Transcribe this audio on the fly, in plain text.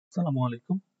Assalamu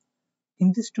alaikum.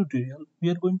 In this tutorial, we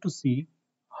are going to see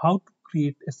how to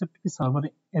create a SFTP server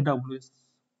in AWS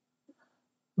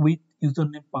with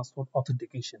username password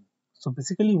authentication. So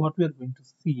basically what we are going to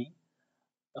see,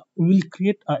 we will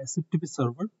create a SFTP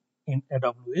server in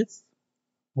AWS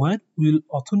where we will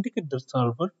authenticate the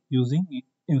server using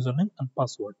username and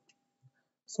password.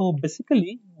 So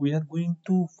basically we are going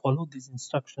to follow this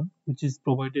instruction which is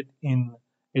provided in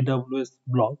AWS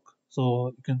blog. So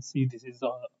you can see this is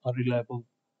a reliable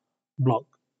blog.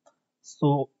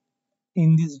 So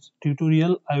in this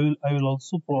tutorial I will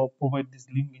also provide this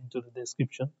link into the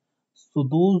description, so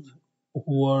those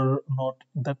who are not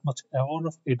that much aware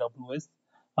of AWS,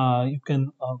 you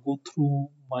can go through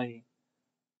my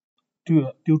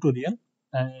tutorial,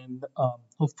 and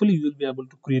hopefully you will be able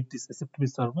to create this SFTP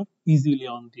server easily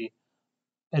on the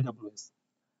AWS.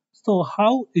 So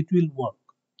how it will work?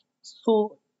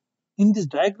 So in this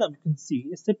diagram you can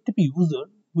see SFTP user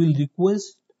will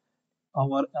request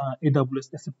our AWS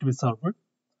SFTP server.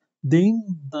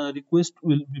 Then the request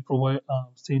will be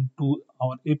sent to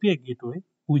our API gateway,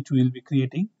 which we will be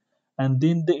creating, and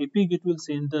then the API gateway will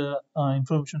send the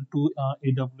information to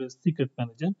AWS secret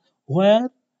manager, where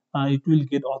it will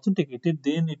get authenticated.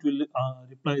 Then it will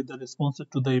reply the response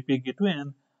to the API gateway,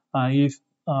 and if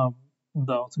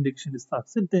the authentication is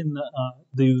success, then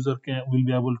the user will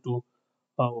be able to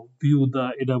view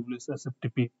the AWS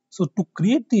SFTP. So to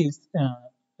create this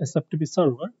SFTP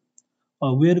server,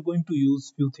 we are going to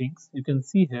use few things. You can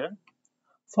see here.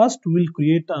 First, we'll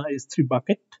create a S3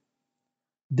 bucket.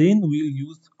 Then we'll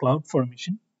use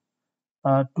CloudFormation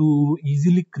to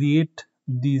easily create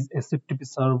this SFTP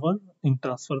server in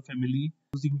transfer family.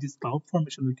 Using this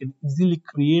CloudFormation, we can easily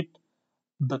create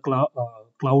the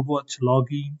CloudWatch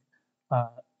logging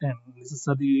and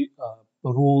necessary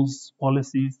roles,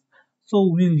 policies. So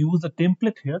we'll use a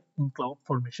template here in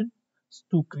CloudFormation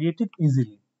to create it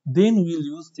easily. Then we'll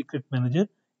use Secret Manager.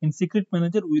 In Secret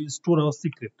Manager, we'll store our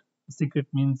secret. Secret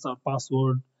means our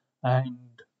password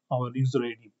and our user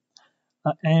ID.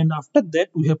 And after that,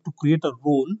 we have to create a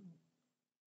role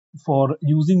for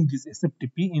using this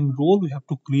SFTP. In role, we have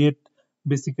to create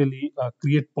basically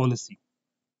create policy.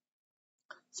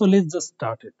 So let's just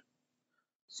start it.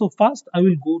 So first, I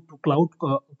will go to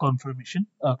CloudFormation.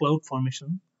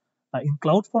 In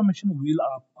CloudFormation, we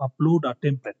will upload a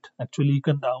template. Actually, you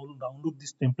can download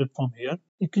this template from here.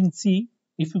 You can see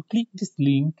if you click this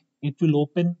link, it will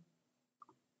open.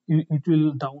 It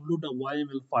will download a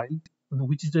YML file,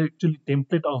 which is actually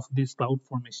template of this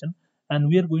CloudFormation, and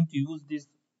we are going to use this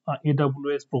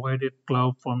AWS provided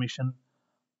CloudFormation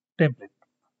template.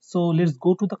 So let's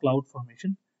go to the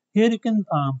CloudFormation. Here you can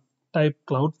type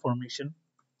CloudFormation.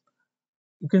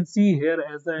 You can see here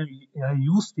as I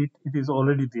used it, it is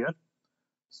already there.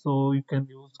 So you can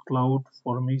use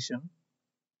CloudFormation.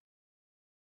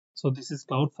 So this is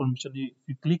CloudFormation. If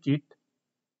you click it,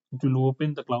 it will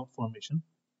open the CloudFormation.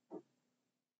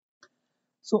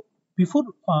 So before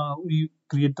we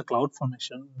create the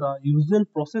CloudFormation, the usual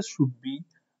process should be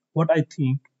what I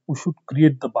think. We should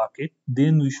create the bucket,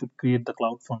 then we should create the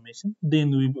CloudFormation, then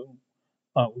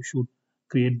we should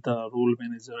create the role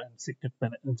manager and secret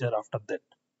manager after that.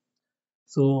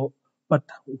 So, but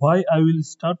why I will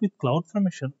start with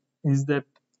CloudFormation is that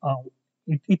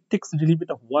it takes a little bit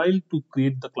of while to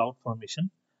create the CloudFormation,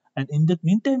 and in the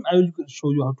meantime, I will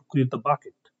show you how to create the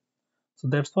bucket. So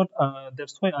that's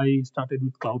why I started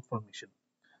with CloudFormation.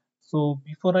 So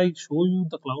before I show you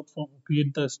the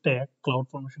create the stack,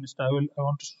 CloudFormation stack, I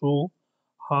want to show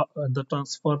how, the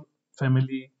transfer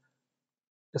family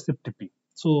SFTP.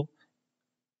 So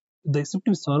the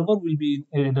SFTP server will be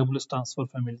in AWS transfer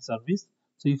family service.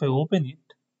 So if I open it,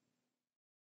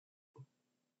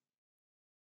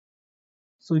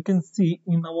 so you can see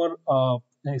in our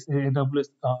AWS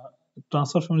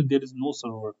transfer family there is no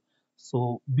server.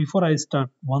 So before I start,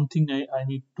 one thing I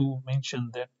need to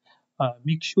mention that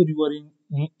make sure you are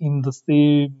in the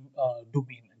same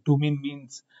domain. Domain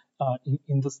means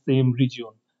in the same region.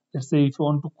 Let's say if you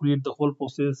want to create the whole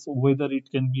process, whether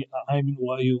it can be I'm in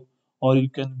YU or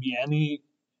it can be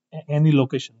any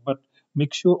location, but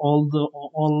make sure all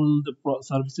the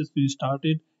services we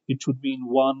started, it should be in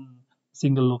one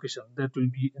single location. That will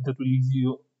easy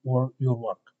your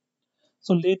work.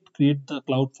 So let's create the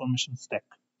CloudFormation stack.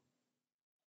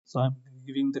 So I'm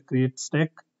giving the create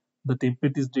stack. The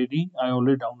template is ready. I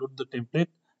already downloaded the template,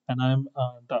 and I'm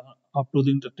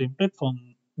uploading the template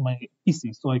from my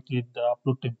PC. So I click the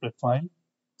upload template file.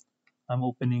 I'm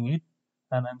opening it,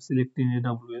 and I'm selecting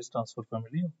AWS transfer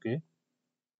family. Okay.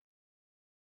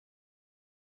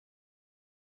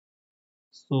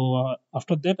 So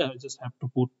after that, I just have to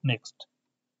put next.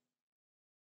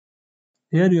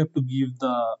 Here you have to give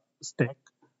the stack.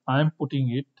 I am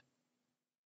putting it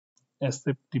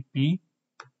sftp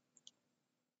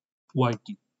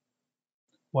YT.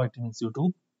 YT means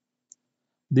YouTube.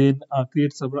 Then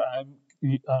create server. I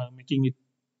am making it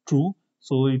true,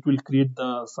 so it will create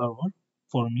the server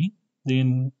for me.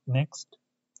 Then next.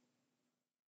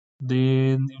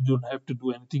 Then you don't have to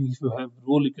do anything. If you have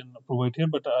role, you can provide here,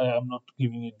 but I am not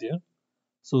giving it there.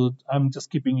 So I'm just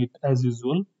keeping it as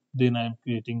usual. Then I'm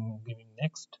creating, giving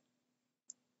next,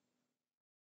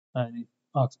 and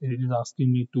it is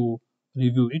asking me to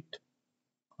review it.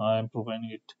 I am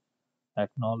providing it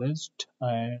acknowledged,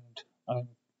 and I'm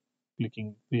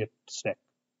clicking create stack.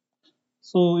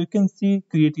 So you can see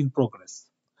create in progress.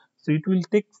 So it will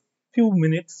take few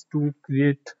minutes to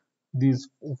create this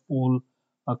full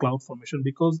cloud formation,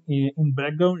 because in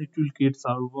background it will create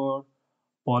server,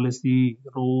 policy,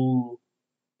 role,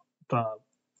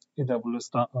 AWS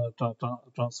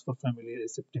transfer family,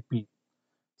 SFTP.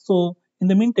 So in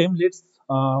the meantime, let's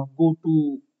go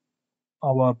to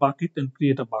our bucket and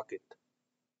create a bucket.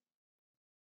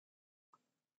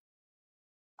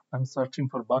 I'm searching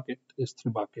for bucket,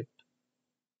 S3 bucket.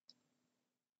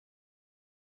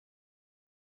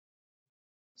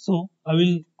 So I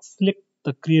will select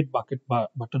the create bucket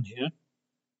button here.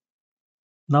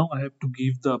 Now I have to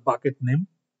give the bucket name.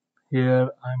 Here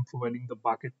I am providing the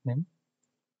bucket name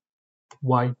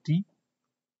YT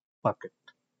bucket.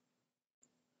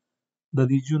 The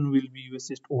region will be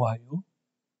US East Ohio.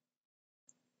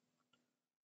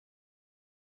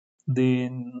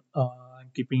 Then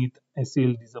I'm keeping it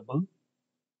ACL disable,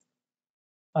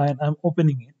 and I'm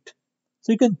opening it.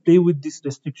 So you can play with this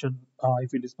restriction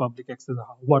if it is public access,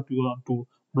 what you want to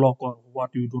block or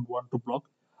what you don't want to block.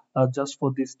 Just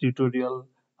for this tutorial,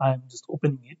 I'm just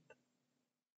opening it.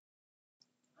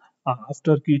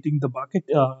 After creating the bucket,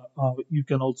 you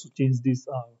can also change this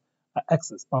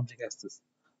access, public access.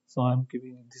 So I'm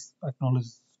giving this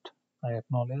acknowledged. I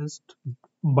acknowledged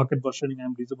bucket versioning.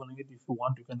 I'm disabling it. If you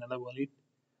want, you can enable it.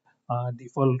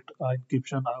 Default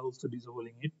encryption, I also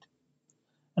disabling it.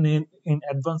 And in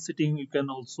advanced setting, you can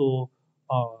also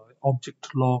object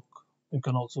lock. You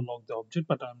can also lock the object,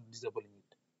 but I'm disabling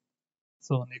it.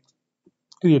 So next,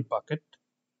 create bucket.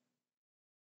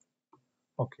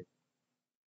 Okay,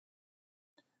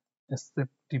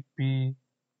 SFTP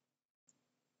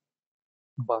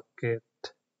bucket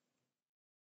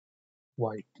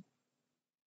YT.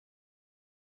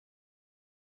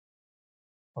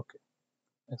 Okay,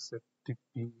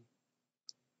 SFTP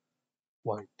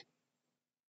YT.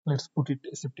 Let's put it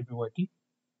SFTP YT.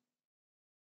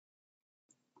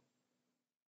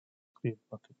 Create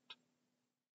bucket.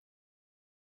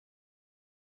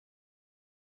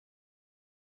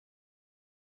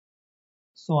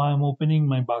 So I am opening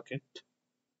my bucket.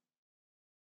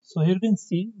 So here you can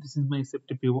see this is my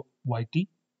SFTP YT.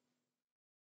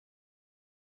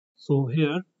 So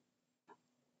here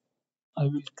I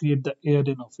will create the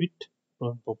ARN of it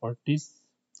from properties.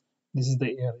 This is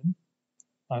the ARN.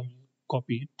 I will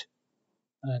copy it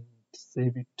and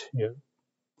save it here.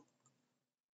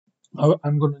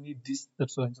 I'm going to need this,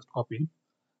 that's why I just copied.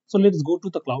 So let's go to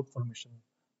the cloud formation.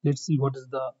 Let's see what is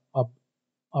the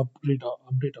update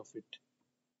of it.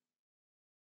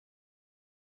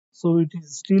 So it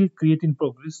is still create in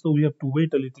progress, so we have to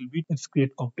wait a little bit. It's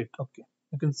create complete. Okay,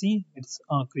 you can see it's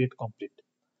create complete.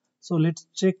 So let's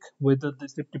check whether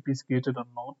this FTP is created or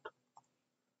not.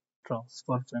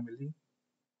 Transfer family.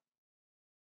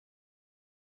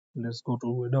 Let's go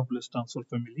to AWS transfer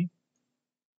family.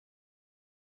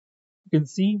 You can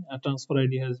see a transfer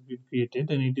ID has been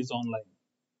created and it is online.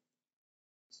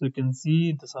 So you can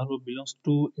see the server belongs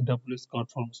to AWS cloud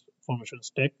formation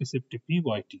stack SFTP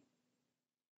YT.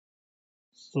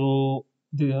 So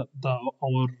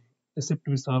our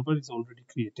SFTP server is already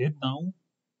created. Now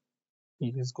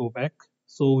let's go back.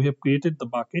 So we have created the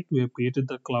bucket, we have created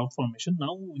the cloud formation.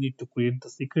 Now we need to create the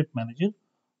secret manager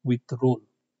with role.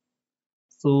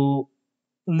 So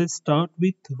let's start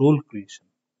with role creation.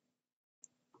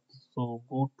 So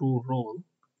go to role,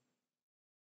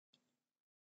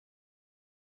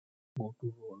 go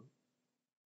to role.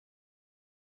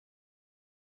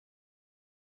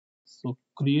 So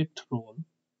create role.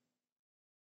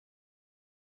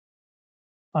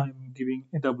 I'm giving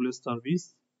AWS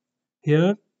service.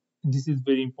 Here, this is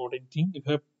very important thing. You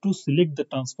have to select the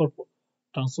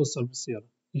transfer service here.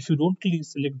 If you don't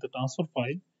select the transfer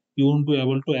file, you won't be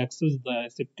able to access the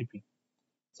SFTP.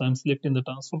 So I'm selecting the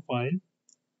transfer file.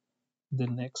 The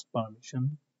next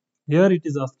permission. Here it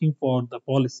is asking for the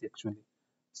policy actually.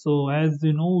 So as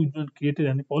you know, we don't created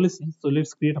any policy. So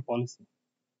let's create a policy.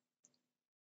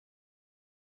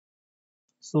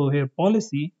 So here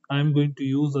policy, I'm going to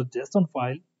use a JSON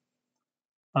file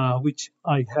which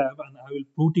I have, and I will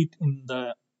put it in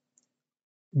the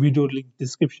video link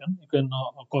description. You can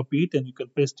copy it and you can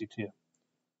paste it here.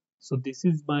 So this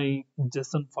is my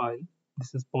JSON file.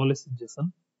 This is policy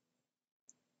JSON.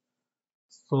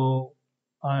 So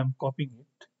I am copying it.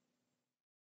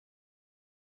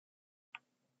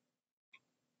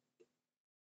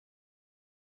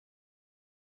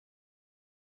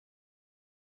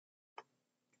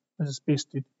 I just paste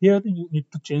it here. You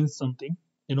need to change something.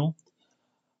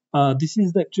 This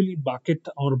is actually bucket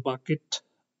or bucket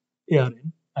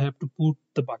ARN. I have to put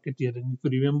the bucket ARN. If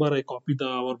you remember, I copied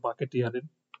our bucket ARN.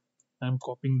 I am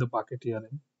copying the bucket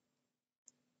ARN.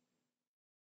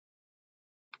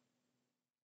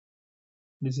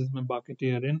 This is my bucket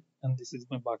ARN and this is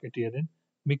my bucket ARN.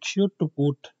 Make sure to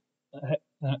put a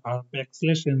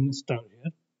backslash and star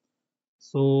here.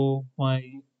 So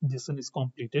my JSON is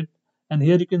completed, and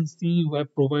here you can see we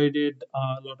have provided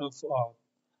a lot of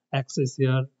access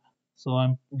here. So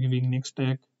I'm giving next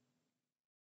tag,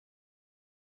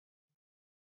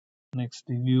 next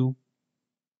review.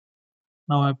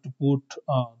 Now I have to put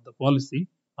the policy.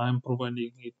 I am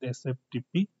providing it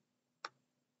SFTP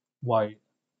wide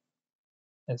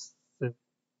SFTP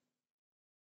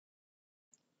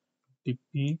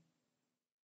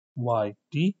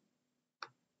YT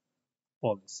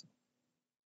policy.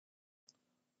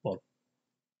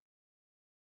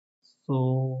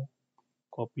 So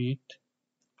copy it,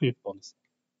 create policy.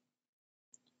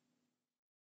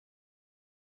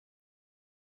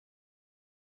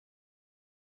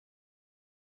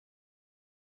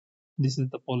 This is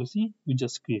the policy we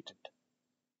just created.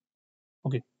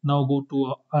 Okay, now go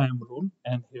to IAM role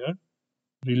and here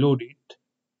reload it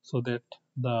so that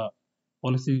the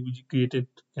policy which created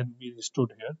can be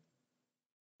restored here.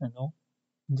 And now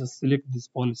just select this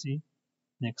policy,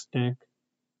 next tag,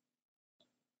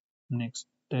 next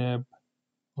tab,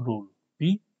 role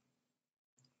P,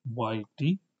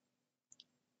 YT,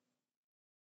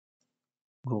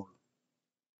 role.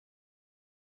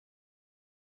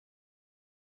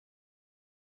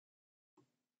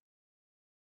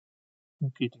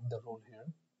 I'm creating the role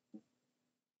here.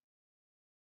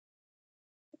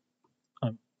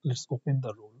 And let's open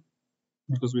the role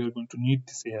because we are going to need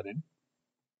this ARN.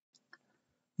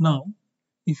 Now,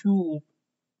 if you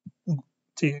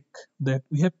check that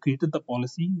we have created the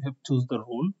policy, we have choose the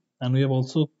role, and we have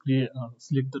also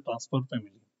select the transfer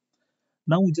family.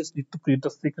 Now we just need to create a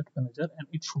secret manager and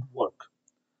it should work.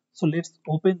 So let's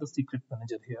open the secret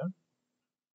manager here.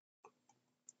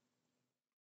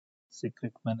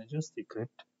 Secret manager, secret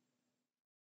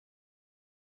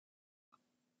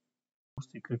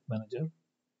manager.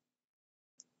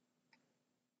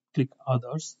 Click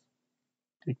others,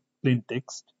 click plain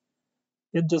text.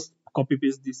 Here just copy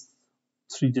paste this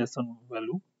 3 JSON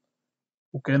value.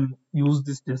 You can use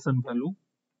this JSON value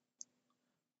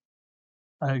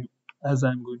as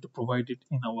I'm going to provide it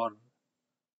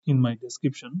in my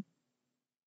description.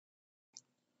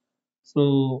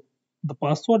 So the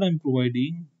password I'm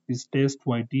providing is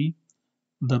testyt.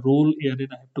 The role ARN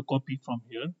I have to copy from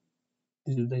here.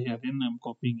 This is the ARN, I'm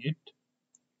copying it.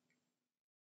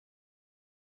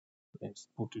 Let's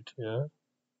put it here.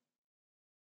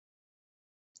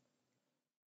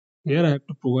 Here I have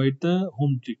to provide the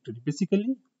home directory.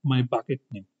 Basically, my bucket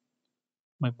name.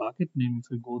 My bucket name,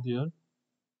 if you go there,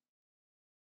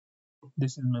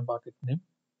 this is my bucket name.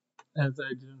 As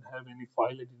I didn't have any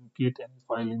file, I didn't create any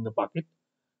file in the bucket.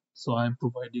 So I'm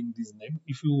providing this name.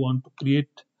 If you want to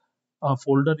create a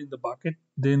folder in the bucket,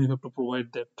 then you have to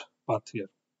provide that path here.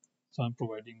 So I'm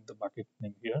providing the bucket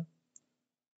name here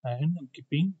and I'm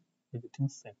keeping everything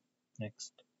same.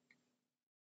 Next,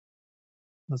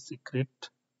 the secret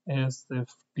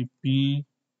SFTP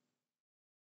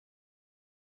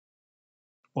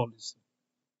policy.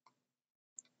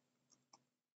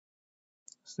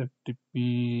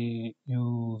 SFTP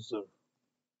user.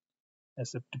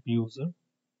 SFTP user.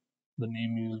 The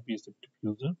name will be SFTP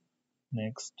user.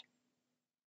 Next,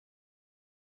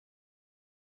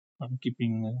 I'm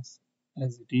keeping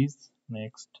as it is.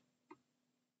 Next,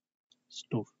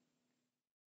 store.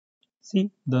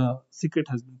 See, the secret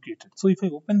has been created. So if I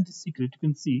open this secret, you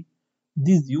can see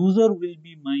this user will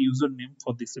be my username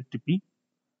for this FTP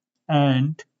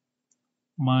and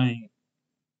my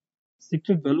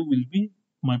secret value will be,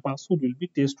 my password will be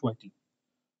testyt.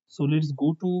 So let's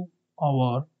go to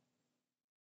our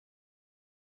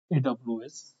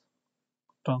AWS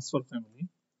transfer family.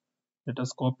 Let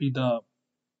us copy the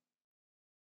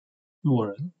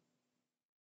URL.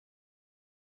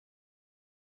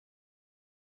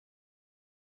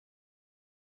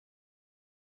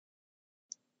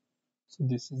 So So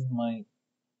this is my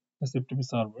SFTP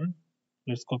server.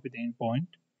 Let's copy the endpoint.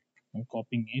 I'm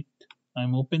copying it.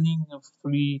 I'm opening a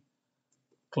free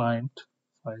client,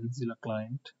 FileZilla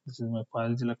client. This is my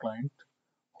FileZilla client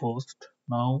host.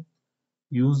 Now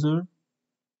user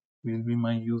will be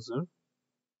my user.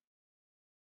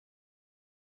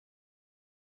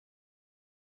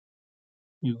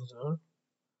 User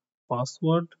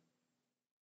password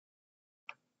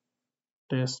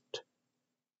testyt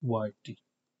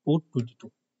port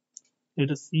 22. Let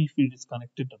us see if it is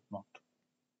connected or not.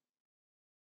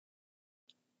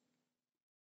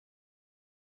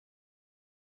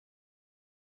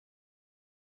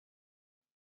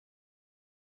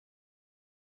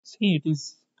 See, it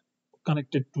is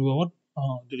connected to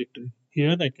our directory.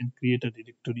 Here I can create a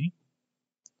directory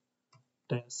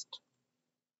test.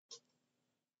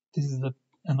 This is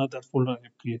another folder I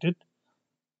have created.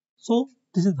 So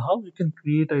this is how you can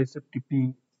create a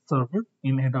SFTP server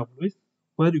in AWS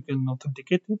where you can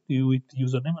authenticate it with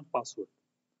username and password.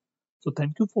 So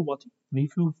thank you for watching. And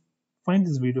if you find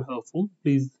this video helpful,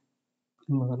 please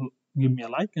give me a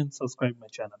like and subscribe my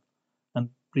channel.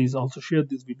 And please also share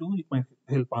this video. It might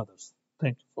help others.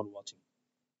 Thank you for watching.